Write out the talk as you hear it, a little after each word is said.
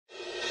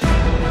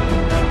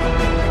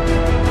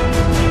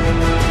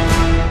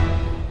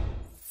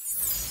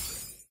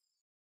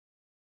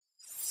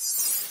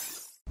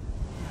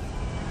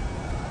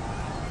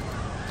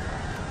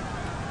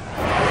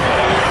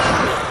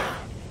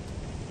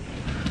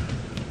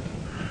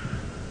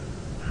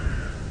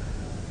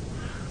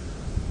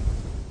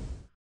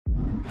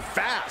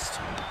fast.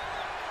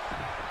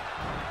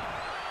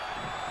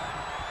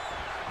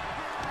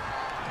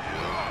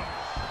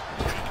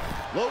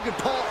 Logan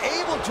Paul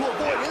able to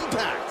avoid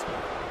impact.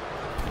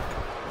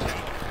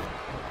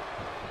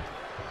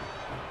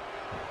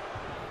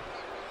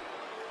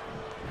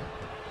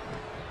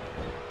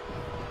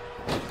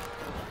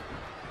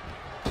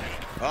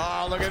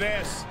 Oh, look at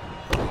this.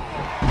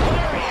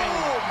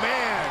 Oh,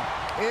 man.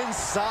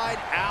 Inside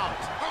out.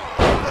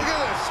 Look at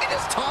this. She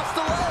just tossed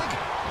the leg.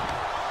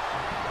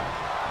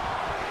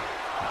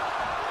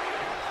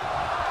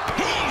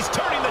 He's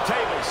turning the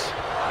tables.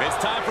 It's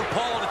time for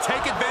Paul to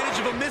take advantage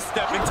of a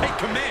misstep and take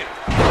command.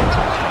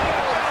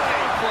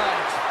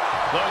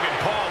 Logan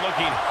Paul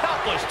looking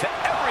helpless to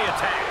every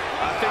attack.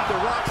 I think The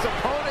Rock's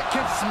opponent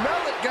can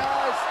smell it,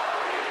 guys.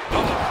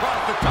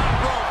 Across the top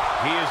rope.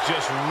 He is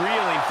just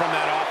reeling from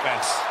that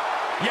offense.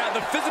 Yeah,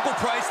 the physical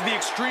price of the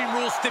Extreme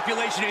Rules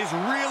stipulation is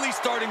really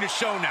starting to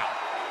show now.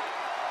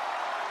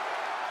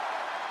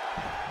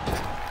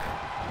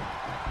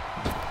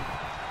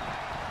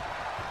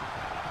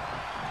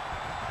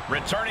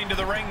 Returning to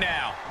the ring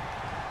now.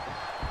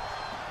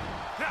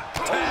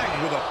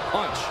 Tagged with a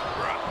punch.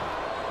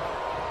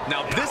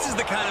 Now, this is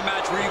the kind of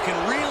match where you can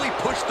really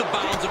push the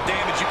bounds of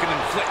damage you can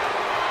inflict.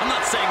 I'm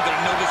not saying that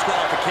a no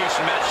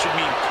disqualification match should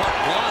mean carte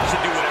blanche to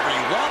do whatever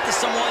you want to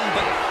someone,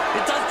 but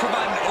it does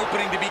provide an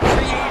opening to be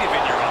creative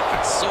in your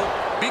offense, so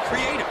be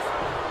creative.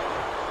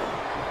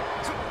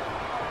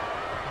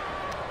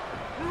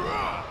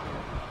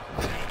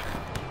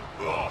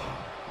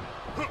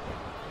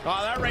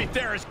 Oh, that right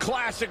there is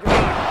classic Rock.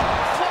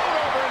 Float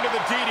over into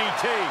the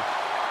DDT.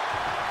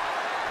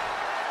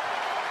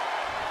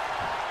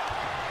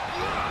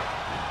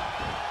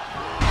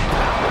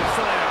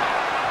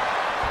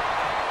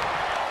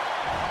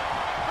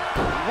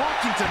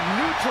 Working to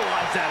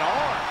neutralize that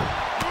arm.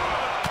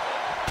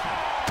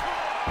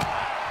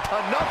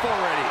 Enough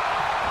already.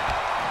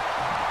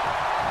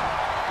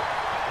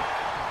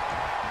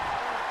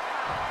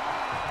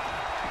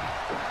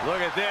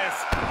 Look at this.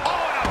 Oh,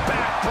 and a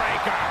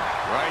backbreaker.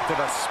 Right to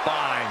the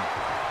spine.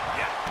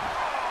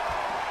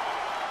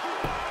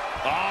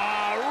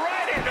 Oh,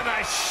 right into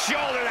the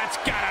shoulder. That's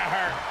gotta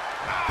hurt.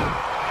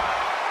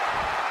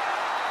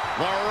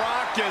 The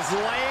Rock is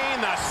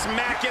laying the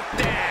smack it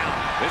down.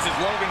 This is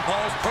Logan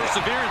Paul's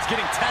perseverance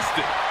getting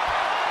tested.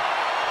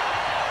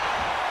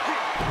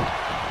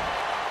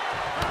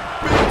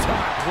 Big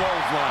time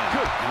clothesline.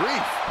 Good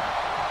grief.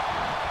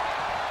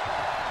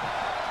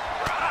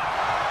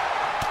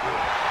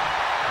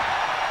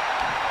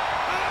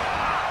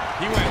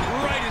 He went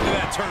right into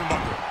that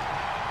turnbuckle.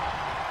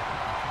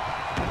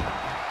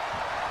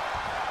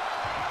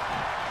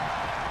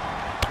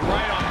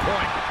 Right on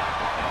point.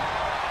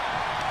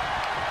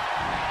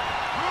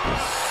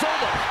 So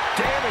much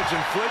damage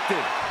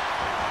inflicted.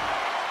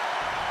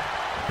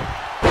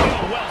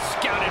 Oh, well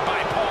scouted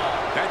by Paul.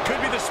 That could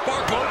be the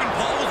spark Logan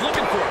Paul was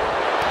looking for.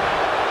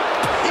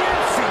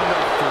 Piercing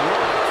the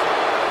throat.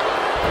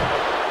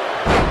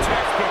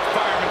 Textbook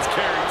fireman's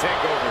carry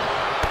takeover.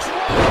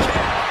 Drop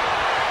kick.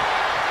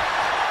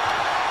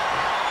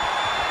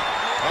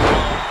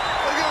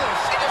 Look at this.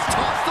 She just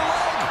tossed the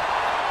leg.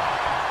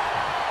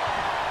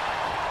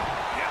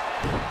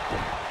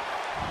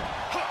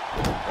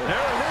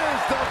 There it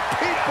is, the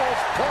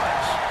people's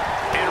punch.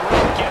 And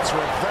Rock gets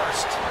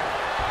reversed.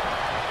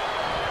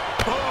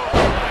 Oh,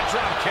 a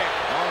drop kick.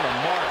 On the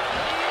mark.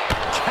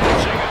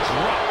 Catching a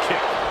drop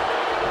kick.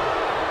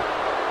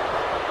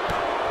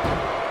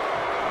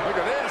 Look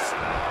at this.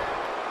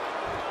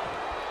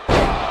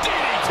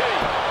 DDT.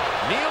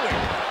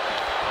 Kneeling.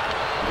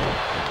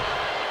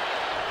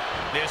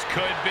 This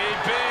could be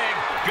big.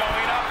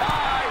 Going up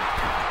high.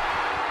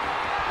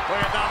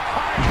 Look at the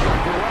height.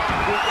 Rock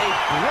with a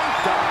great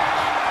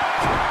dodge.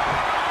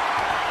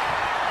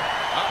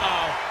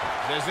 Uh-oh.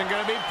 This isn't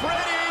going to be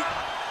pretty.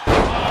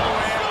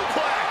 Oh, and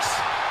suplex.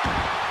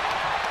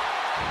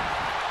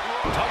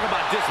 Talk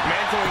about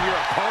dismantling your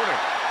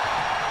opponent.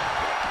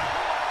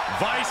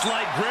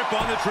 Vice-like grip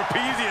on the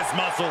trapezius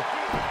muscle.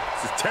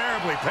 This is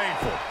terribly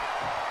painful.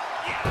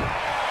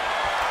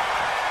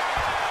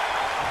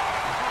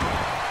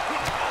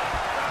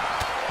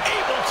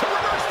 Able to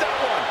reverse that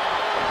one.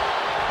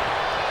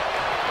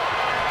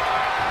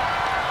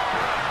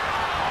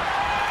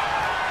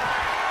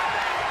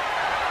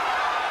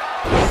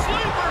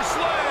 Sleeper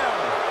slam.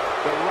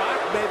 The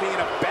Rock may be in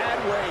a bad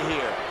way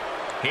here.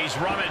 He's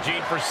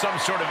rummaging for some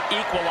sort of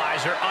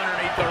equalizer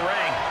underneath the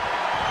ring.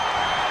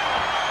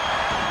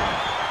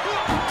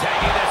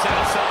 Tagging this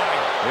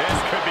outside. This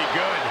could be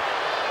good.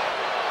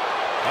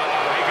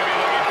 Uh-oh, he could be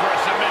looking for a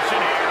submission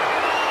here.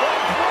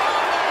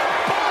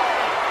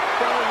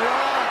 The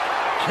Rock,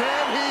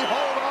 can he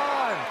hold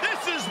on?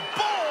 This is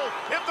bull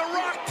if The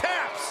Rock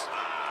taps.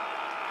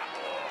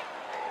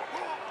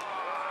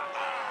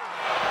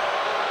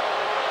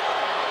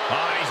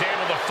 Oh, he's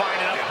able to find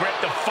enough grip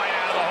to fight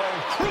out of the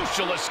hole.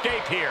 Crucial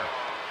escape here.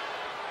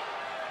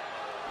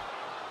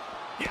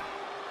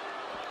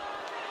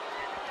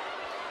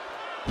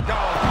 Oh,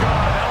 God,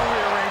 that'll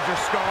rearrange your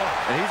Skull.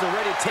 And he's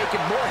already taken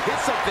more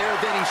hits up there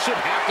than he should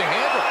have to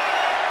handle.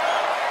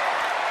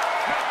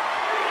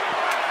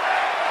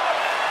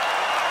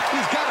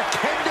 He's got a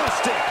kendo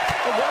stick,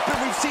 a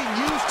weapon we've seen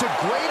used to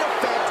great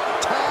effect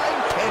time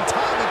and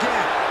time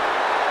again.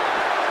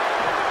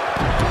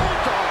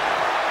 Bulldog.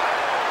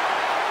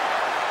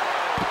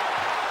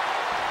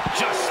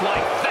 Just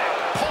like that,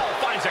 Paul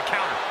finds a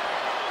counter.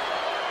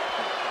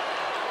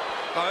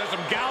 Oh, there's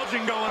some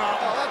gouging going on.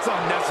 Oh, that's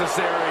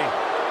unnecessary.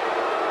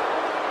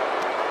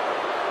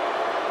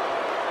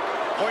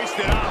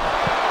 Hoisted up.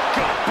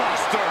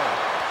 Gutbuster.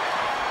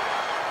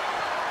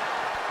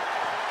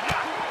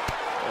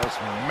 Just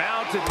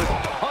mounted with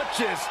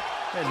punches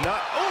and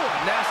not. Oh,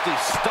 a nasty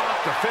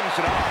stop to finish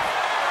it off.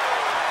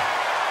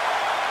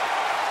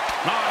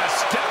 Oh, a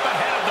step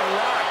ahead of The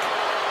Rock.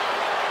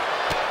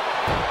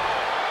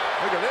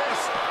 Look at this.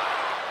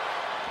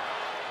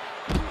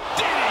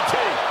 DDT.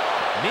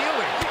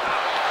 Kneeling.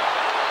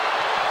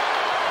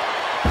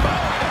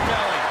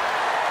 Belly.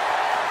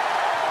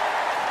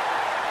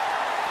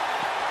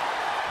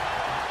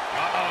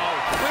 Uh-oh.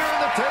 Clearing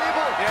the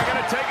table. They're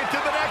going to take it to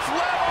the next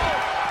level.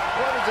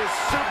 What is this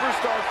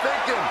superstar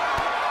thinking?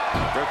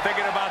 They're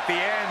thinking about the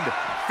end,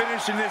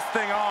 finishing this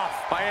thing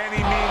off by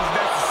any means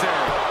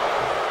necessary.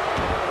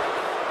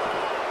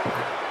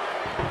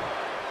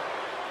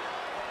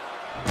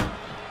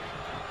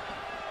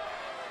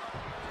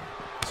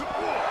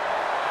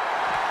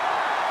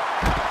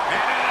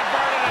 And an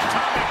inverted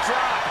atomic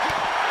drop.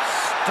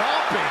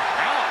 Stomping.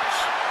 Ouch.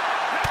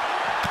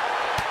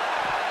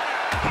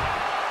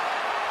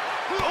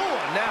 Oh,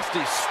 a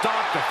nasty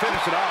stop to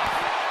finish it off.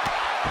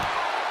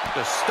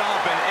 The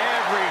stomp in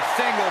every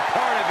single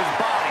part of his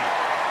body.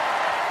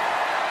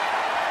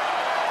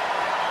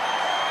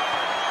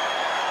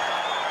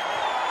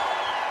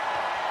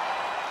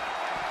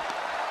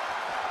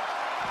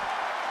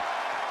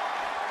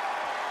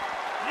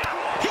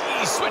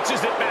 He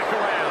switches it back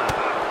around.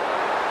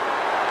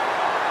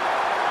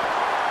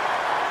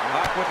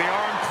 Rock with the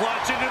arm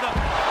clutch into the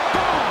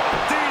boom,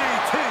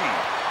 DDT.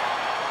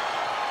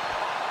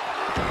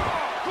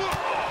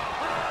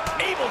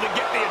 Able to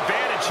get the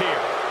advantage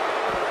here.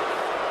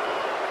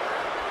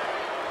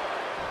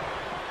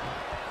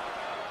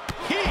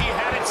 He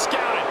had it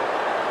scouted.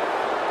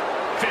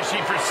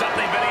 Fishing for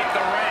something beneath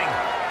the ring.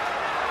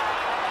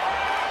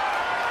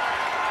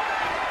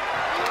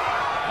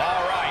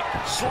 All right,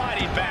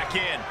 sliding back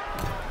in.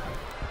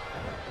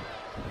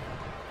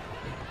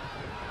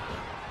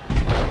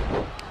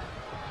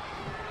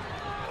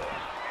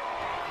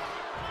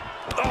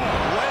 Oh,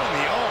 right on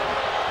the arm.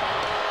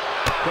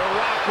 The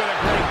Rock with a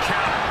great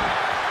counter.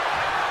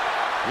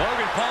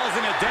 Logan Paul's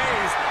in a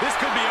daze. This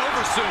could be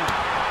over soon.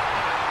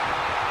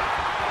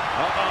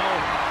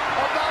 Uh-oh.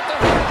 About to.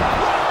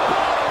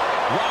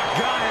 Rock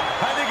got it.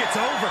 I think it's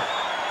over.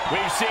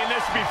 We've seen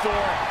this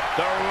before.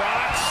 The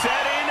Rock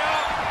setting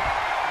up.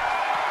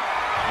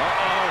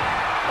 Uh-oh.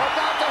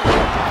 About to.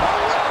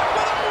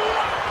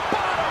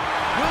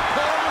 Will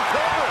Paul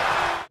recover?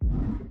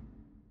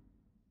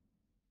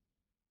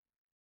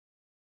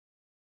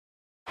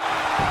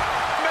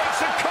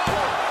 Makes a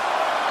cover.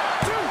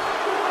 2,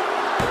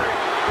 3.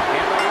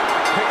 And The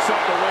Rock picks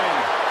up the win.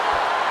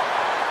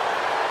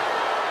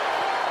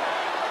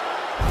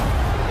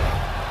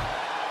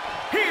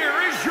 Here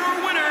is your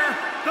winner,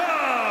 The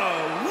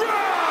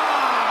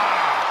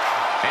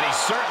Rock! And he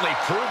certainly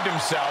proved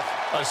himself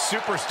a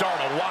superstar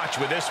to watch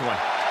with this one.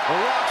 The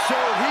Rock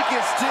showed he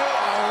can still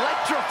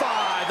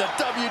electrify the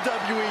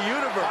WWE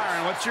Universe.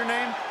 Byron, what's your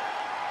name?